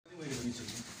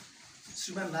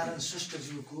श्रीमान नारायण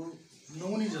श्रेष्ठज्यूको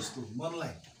नौनी जस्तो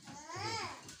मनलाई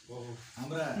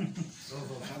हाम्रा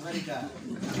खानबारीका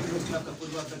क्लबका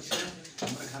पूर्व अध्यक्ष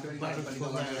हाम्रा खानबारी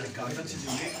नगरपालिका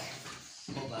अध्यक्षज्यूले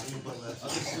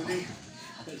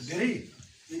धेरै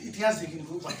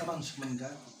इतिहासदेखिको वर्तमानसम्मका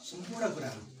सम्पूर्ण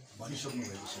कुराहरू भनिसक्नु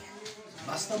भएको छ।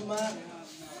 वास्तवमा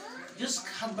यस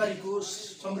खानबारीको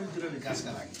समृद्धि र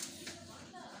विकासका लागि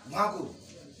उहाँको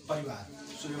परिवार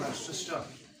सूर्यबहादुर श्रेष्ठ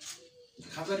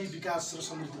खानबारी विकास र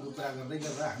समृद्धिको कुरा गर्दै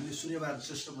गर्दा हामीले सूर्यबहादुर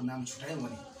श्रेष्ठको नाम छुट्यायौँ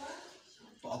भने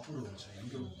अपुरो हुन्छ।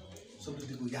 हाम्रो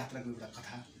समृद्धिको यात्राको एउटा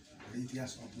कथा र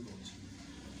इतिहास अपुरो हुन्छ।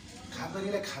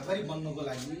 खानबारीलाई खानबारी बन्नको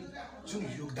लागि जुन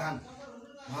योगदान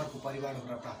उहाँहरूको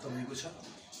परिवारबाट प्राप्त भएको छ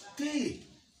त्यही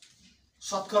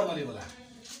सत्कर्मले होला,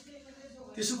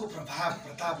 त्यसको प्रभाव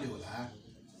प्रतापले होला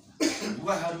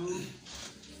उहाँहरू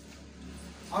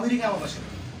अमेरिकामा बसेर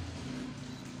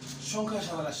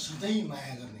शङ्करसभालाई सधैँ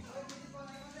माया गर्ने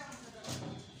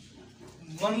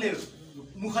मनले,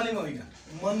 मुखले होइन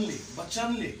मनले,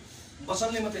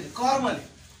 वचनले मात्रै कर्मले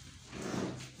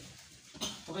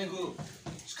तपाईँको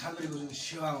खानबारीको जुन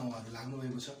सेवामा उहाँहरू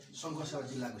लाग्नुभएको छ, शङ्करसभा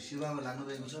जिल्लाको सेवामा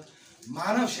लाग्नुभएको छ,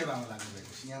 मानव सेवामा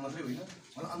लाग्नुभएको छ। यहाँ मात्रै होइन,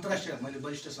 अन्तर्राष्ट्रिय मैले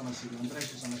वरिष्ठ समाजसेवी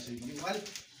अन्तर्राष्ट्रिय समाजसेवी पनि उहाँले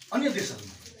अन्य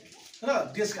देशहरूमा र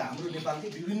देशका हाम्रो नेपालकै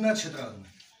विभिन्न क्षेत्रहरूमा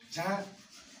जहाँ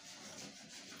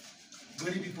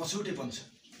गरिबी पछौटेपन छ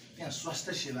त्यहाँ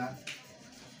स्वास्थ्य सेवा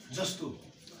जस्तो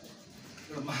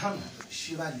एउटा महान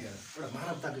सेवा लिएर एउटा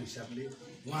मानवताको हिसाबले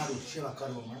उहाँहरू सेवा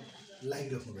कर्ममा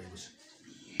लागिराख्नु भएको छ।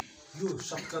 यो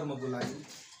सत्कर्मको लागि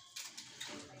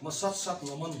म सत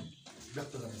नमन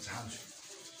व्यक्त गर्न चाहन्छु।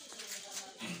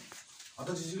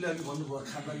 अध्यक्षज्यूले अघि भन्नुभयो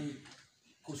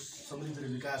खानबारीको समृद्धि र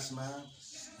विकासमा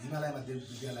हिमालय माध्यमिक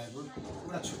विद्यालयको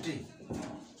एउटा छुट्टै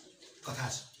कथा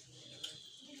छ,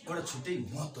 एउटा छुट्टै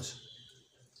महत्त्व छ।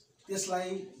 त्यसलाई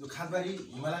यो खानबारी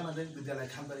हिमालय माध्यमिक विद्यालय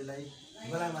खानबारीलाई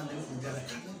हिमालय माध्यमिक विद्यालय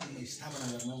खानबारी स्थापना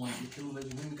गर्न उहाँले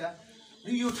खेल्नुभएको भूमिका र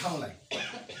यो ठाउँलाई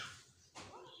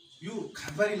यो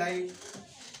खानबारीलाई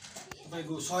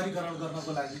तपाईँको सहरीकरण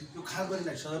गर्नको लागि यो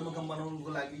खानबारीलाई सदरमुकाम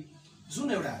बनाउनको लागि जुन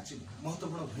एउटा चाहिँ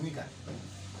महत्त्वपूर्ण भूमिका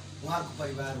उहाँहरूको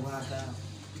परिवार, उहाँका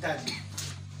पिताजी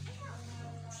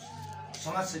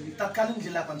समाजसेवी तत्कालीन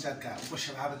जिल्ला पञ्चायतका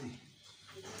उपसभापति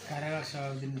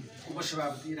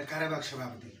र कार्यवाहक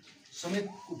सभापति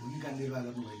समेतको भूमिका निर्वाह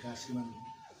गर्नुभएका श्रीमान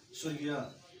स्वर्गीय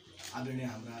आदरणीय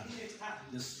हाम्रा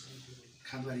यस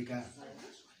खानबारीका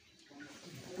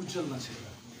उज्जवल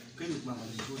नक्षत्रकै रूपमा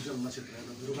भनिन्छु, उज्जवल नक्षत्र र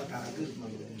ध्रुव ताराकै रूपमा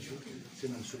भनिन्छु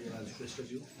श्रीमान सूर्यबहादुर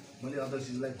श्रेष्ठज्यू। मैले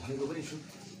अध्यक्षज्यूलाई भनेको पनि छु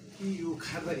कि यो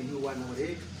खानबारी यो वार्ड नम्बर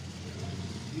 1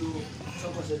 यो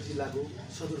शङ्करसभा जिल्लाको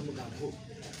सदरमुकाम हो,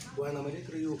 वार्ड नम्बर 1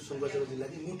 र यो शङ्करसभा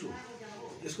जिल्लाकै मुटु।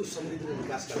 यसको समृद्धि र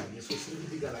विकासका लागि, यसको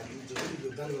समृद्धिका लागि जसरी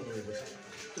योगदान गर्नुभएको छ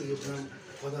त्यो योगदान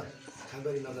कदर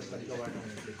खानबारी नगरपालिका वार्ड नम्बर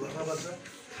 1ले गर्नुपर्छ।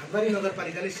 खानबारी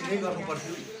नगरपालिकाले सिधै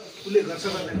गर्नुपर्थ्यो, उसले गर्छ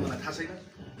गर्दैन मलाई थाहा छैन,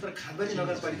 तर खानबारी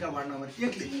नगरपालिका वार्ड नम्बर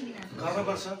 1ले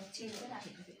गर्नुपर्छ।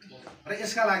 र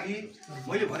यसका लागि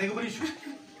मैले भनेको पनि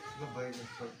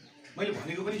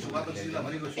छु अध्यक्षज्यूलाई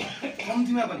भनेको छु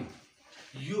कम्तीमा पनि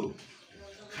यो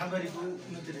खानबारीको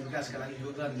उन्नति र विकासका लागि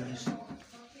योगदान गर्ने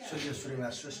स्वर्गीय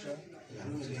सूर्यबहादुर श्रेष्ठ,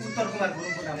 उत्तर कुमार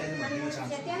गुरुङको नाम पनि भन्न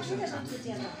चाहन्छु।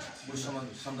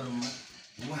 सन्दर्भमा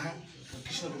उहाँ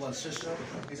कृष्ण गोपाल श्रेष्ठ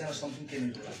एकजना समथिङ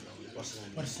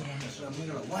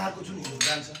उहाँहरूको जुन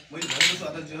योगदान छ मैले भनेको छु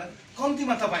अध्यक्षज्यूलाई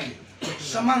कम्तीमा तपाईँले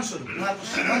सम्मानस्वरूप उहाँहरूको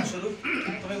सम्मानस्वरूप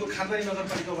तपाईँको खानबारी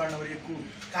नगरपालिका वार्ड नम्बर 1 को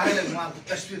कार्यालयमा उहाँहरूको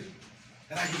तस्बिर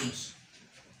राखिदिनुहोस्,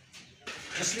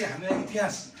 जसले हामीलाई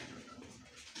इतिहास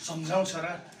सम्झाउँछ र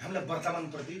हामीलाई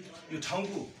वर्तमानप्रति यो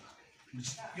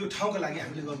ठाउँको लागि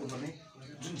हामीले गर्नुपर्ने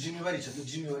जुन जिम्मेवारी छ त्यो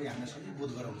जिम्मेवारी हामीलाई सबै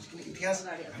बोध गराउँछ। किन इतिहास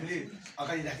हामीले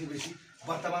अगाडि राखेपछि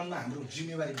वर्तमानमा हाम्रो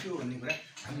जिम्मेवारी के हो भन्ने कुरा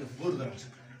हामीले बोध गराउँछ।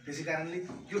 त्यसै कारणले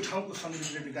यो ठाउँको समृद्धि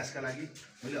र विकासका लागि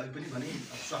मैले अघि पनि भने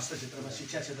स्वास्थ्य क्षेत्रमा,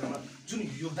 शिक्षा क्षेत्रमा जुन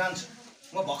योगदान छ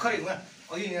म भर्खरै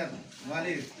अघि यहाँ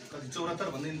उहाँले कति 74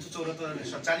 भन्दै हुनुहुन्छ, 74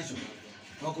 47 हो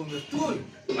उहाँको उमेर। त्यो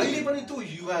अहिले पनि त्यो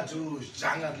युवा जो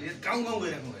जाँगरले गाउँ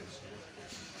गइराख्नु भएको छ।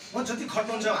 म जति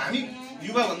खट्नुहुन्छ हामी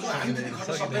युवा भन्छौँ, हामी त्यति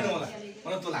खट्न सक्दैनौँ होला,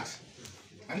 मलाई त्यो लाग्छ।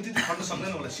 हामी त्यति खट्न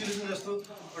सक्दैनौँ होला। सिलगढी जस्तो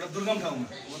एउटा दुर्गम ठाउँमा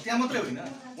त्यहाँ मात्रै होइन,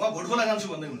 उहाँ भोटखोला जान्छु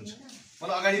भन्दै हुनुहुन्छ।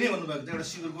 मलाई अगाडि नै भन्नुभएको थियो एउटा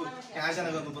शिविरको त्यहाँ आयोजना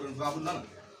गर्नु पर्यो, बाबु ल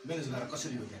म्यानेज गरेर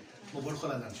कसरी हो त्यहाँ म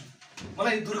भोटखोला जान्छु,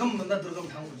 मलाई दुर्गमभन्दा दुर्गम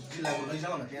ठाउँ जिल्लाको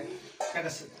लैजाऊ न।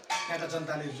 त्यहाँका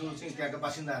जनताले जो चाहिँ त्यहाँका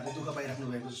बासिन्दाहरूले दुःख पाइराख्नु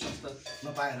भएको छ, स्वास्थ्य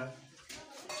नपाएर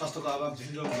स्वास्थ्यको अभाव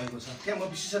झेलिरहनु भएको छ, त्यहाँ म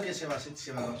विशेषज्ञ सेवासित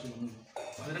सेवा गर्छु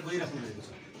भनेर गइराख्नु भएको छ।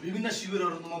 विभिन्न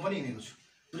शिविरहरू म पनि हिँडेको छु।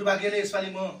 दुर्भाग्यले यसपालि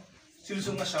म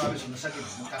सिलचुङमा समावेश हुन सकेन।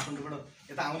 म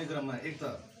काठमाडौँबाट यता आउने क्रममा एक त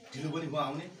ढिलो पनि भयो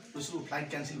आउने, दोस्रो फ्लाइट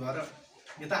क्यान्सल भएर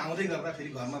म यता आउँदै गर्दा फेरि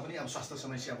घरमा पनि अब स्वास्थ्य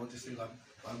समस्या अब त्यस्तै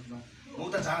घरमा म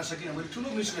उता जान सकिनँ। मैले ठुलो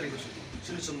मिस गरेको छु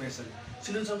सिलुचुङमा। यसरी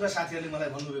सिलुचुङका साथीहरूले मलाई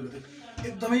भन्नुभएको थियो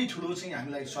एकदमै ठुलो चाहिँ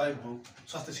हामीलाई सहयोग भयो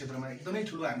स्वास्थ्य क्षेत्रमा, एकदमै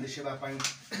ठुलो हामीले सेवा पायौँ।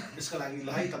 यसका लागि ल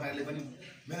है तपाईँहरूले पनि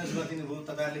म्यानेज गरिदिनु भयो,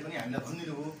 तपाईँहरूले पनि हामीलाई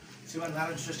भनिदिनु भयो, श्रीमान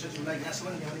नारायण श्रेष्ठज्यूलाई यहाँसम्म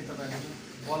ल्याउने तपाईँहरूले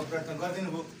बल प्रयत्न गरिदिनु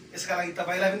भयो, यसका लागि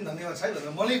तपाईँलाई पनि धन्यवाद छ है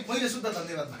भनेर मैले शुद्ध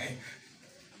धन्यवाद पाएँ।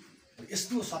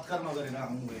 यस्तो सत्कर्म गरेर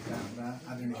आउनुभएका हाम्रा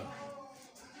आदरणीय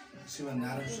श्रीमान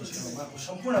नारायण श्रेष्ठ उहाँको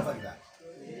सम्पूर्ण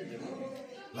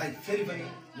परिवारलाई फेरि पनि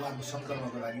उहाँको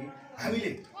सत्कर्मको लागि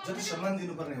हामीले जति सम्मान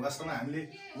दिनुपर्ने वास्तवमा हामीले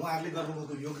उहाँहरूले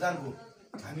गर्नुभएको योगदानको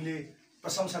हामीले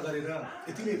प्रशंसा गरेर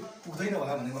यतिले पुग्दैन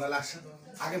होला भन्ने मलाई लाग्छ।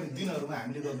 आगामी दिनहरूमा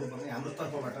हामीले गर्नुपर्ने हाम्रो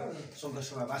तर्फबाट,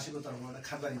 सौराष्ट्रवासीको तर्फबाट,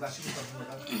 खानबारीवासीको तर्फबाट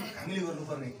हामीले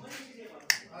गर्नुपर्ने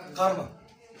कर्म,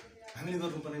 हामीले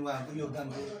गर्नुपर्ने उहाँहरूको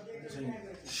योगदानको चाहिँ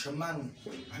सम्मान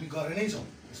हामी गरेर नै छौँ।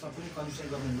 यसमा कुनै कन्डिसन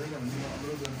गर्नु हुँदैन भन्ने म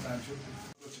अनुरोध गर्न चाहन्छु।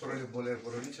 छोराले बोलेर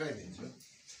पुऱ्याउनु छाइदिन्छु।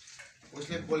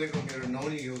 उसले बोलेको मेरो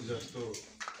नौनी घिउ जस्तो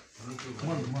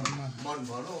मन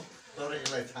भनौँ, तर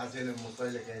यसलाई थाहा छैन म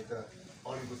कहिले काहीँ त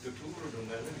अरूको त्यो ठुलो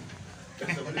ढुङ्गा नि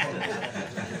त्यस्तो पनि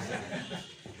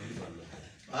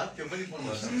त्यो पनि पढ्न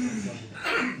सक्छ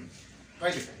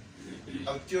कहिले काहीँ।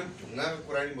 अब त्यो ढुङ्गाको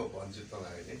कुरा नि म भन्छु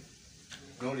तँलाई अहिले,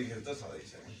 नौनी घिउ त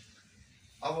छँदैछ।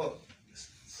 अब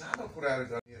सानो कुराहरू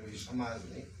गर्नेहरू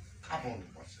समाजले थाहा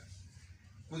पाउनुपर्छ,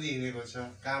 कुदी हिँडेको छ,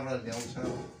 कहाँबाट ल्याउँछ,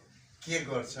 के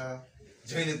गर्छ,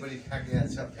 जहिले पनि फ्याँकिया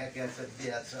छ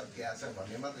दिया छ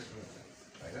भन्ने मात्रै सुन्छ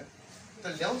होइन। त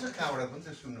ल्याउँछ कहाँबाट पनि त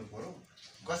सुन्नु पऱ्यो,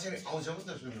 कसरी आउँछ पनि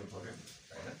त सुन्नु पऱ्यो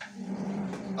होइन।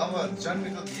 अब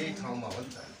जन्मेको यही ठाउँमा हो नि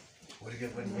त, हुर्के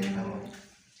पनि यही ठाउँमा।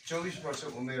 24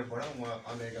 वर्ष उमेरबाट म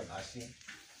अमेरिका भाषी।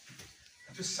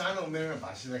 त्यो सानो उमेरमा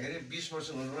भाषिँदाखेरि 20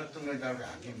 वर्ष उमेरमा तुङ्गेटारको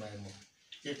हाकिम भएँ म,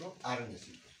 के को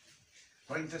आरएनएसी।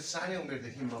 अनि त्यो सानै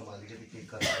उमेरदेखि म अलिकति केही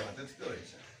गरेको मात्रै थियो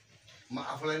रहेछ। म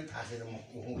आफूलाई पनि थाहा छैन म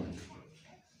को हुँ भन्ने।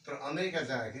 तर अमेरिका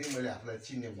जाँदाखेरि मैले आफूलाई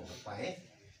चिन्ने मौका पाएँ।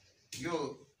 यो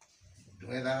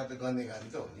ढुङ्गेदार त गर्ने गाडी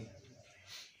त हो नि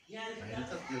होइन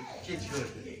त, त्यो के थियो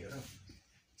हेर,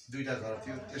 2टा घर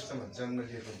थियो, त्यस्तोमा जन्म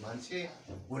लिएको मान्छे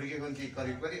हुर्केको केही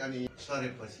करिब अनि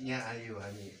सरेपछि यहाँ आयो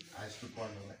हामी हाई स्कुल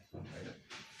पढ्नलाई होइन।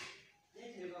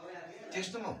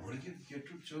 त्यस्तोमा हुर्केको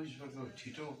केटो 24 वर्षको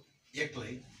छिटो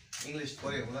एक्लै इङ्ग्लिस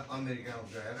पढ्यो होला, अमेरिकामा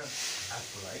गएर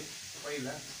आफूलाई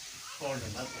पहिला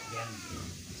पढ्नुमा ध्यान दियो।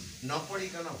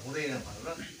 नपढिकन हुँदैन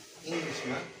भनेर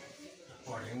इङ्ग्लिसमा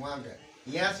पढेँ। उहाँ गएँ,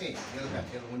 यहाँ चाहिँ बेलुका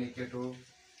खेल हुने केटो,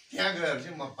 त्यहाँ गएर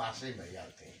चाहिँ म पासै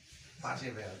भइहाल्थेँ।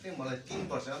 मलाई 3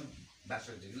 वर्षमा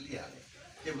ब्याचलर डिग्री लिइहालेँ,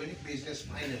 त्यो पनि बिजनेस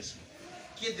फाइनेन्समा।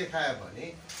 के देखायो भने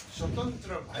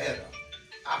स्वतन्त्र भएर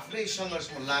आफ्नै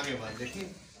सङ्घर्षमा लाग्यो भनेदेखि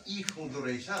यी हुँदो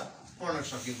रहेछ, पढ्न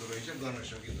सकिँदो रहेछ, गर्न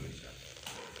सकिँदो रहेछ।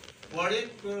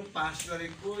 पढेको पास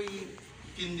गरेको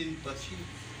 3 दिनपछि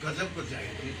गजबको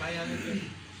जागिर पनि पाइहाल्यो।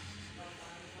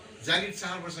 जागिर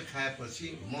 4 वर्ष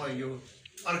खाएपछि म यो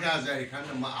अर्का जागिर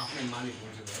खान म आफ्नै मालिक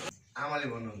हुन्छु भनेर आमाले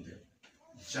भन्नुहुन्थ्यो,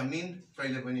 जमिन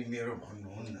कहिले पनि मेरो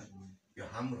भन्नुहुन्न, यो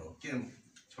हाम्रो हो, किन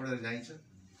छोडेर जाइन्छ,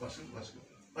 कसको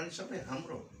अनि सबै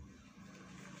हाम्रो।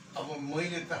 अब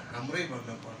मैले त हाम्रै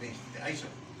भन्नुपर्ने स्थिति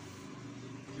आइसक्यो,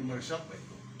 तिम्रो सबै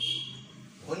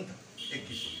हो नि त। एक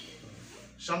किसिम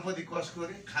सम्पत्ति कसको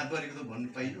अरे, खादबारीको त भन्नु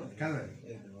पाइयो।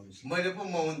 मैले पो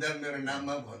म हुँदा मेरो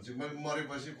नाममा भन्छु, मैले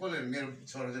मरेपछि कसले, मेरो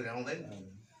छोराछोरी आउँदैन।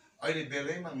 अहिले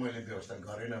बेलैमा मैले व्यवस्था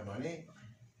गरेन भने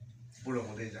बुढो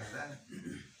हुँदै जाँदा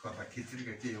कता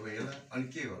खिच्रीको के हो यसलाई, अनि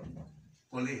के गर्नु,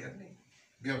 कसले हेर्ने,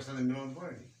 व्यवस्था त मिलाउनु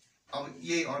पऱ्यो नि। अब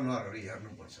यही अनुहारहरू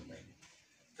हेर्नुपर्छ मैले,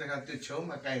 त्यही कारण त्यो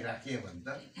छेउमा काहीँ राखिएँ भने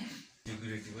त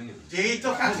त्यही त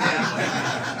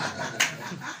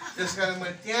त्यस कारण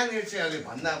मैले त्यहाँनिर चाहिँ अहिले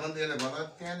भन्दा यसले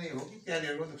भन्दा त्यहाँनिर हो कि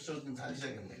त्यहाँनिर त सोध्नु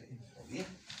थालिसकेँ मैले कि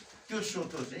त्यो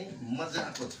सोतो चाहिँ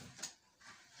मजाको छ,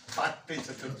 पातै छ,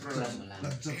 त्यत्रो राम्रो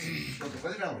सोतो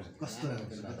कति राम्रो छ।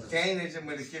 त्यहीँनिर चाहिँ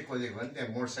मैले के खोजेको भने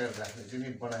त्यहाँ मोटरसाइकल राख्ने चाहिँ नि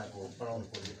बनाउनु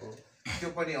खोजेको, त्यो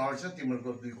पनि अड्छ, तिम्रो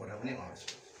 2 कोठा पनि अड्छ।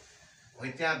 है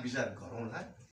त्यहाँ विचार गरौँला।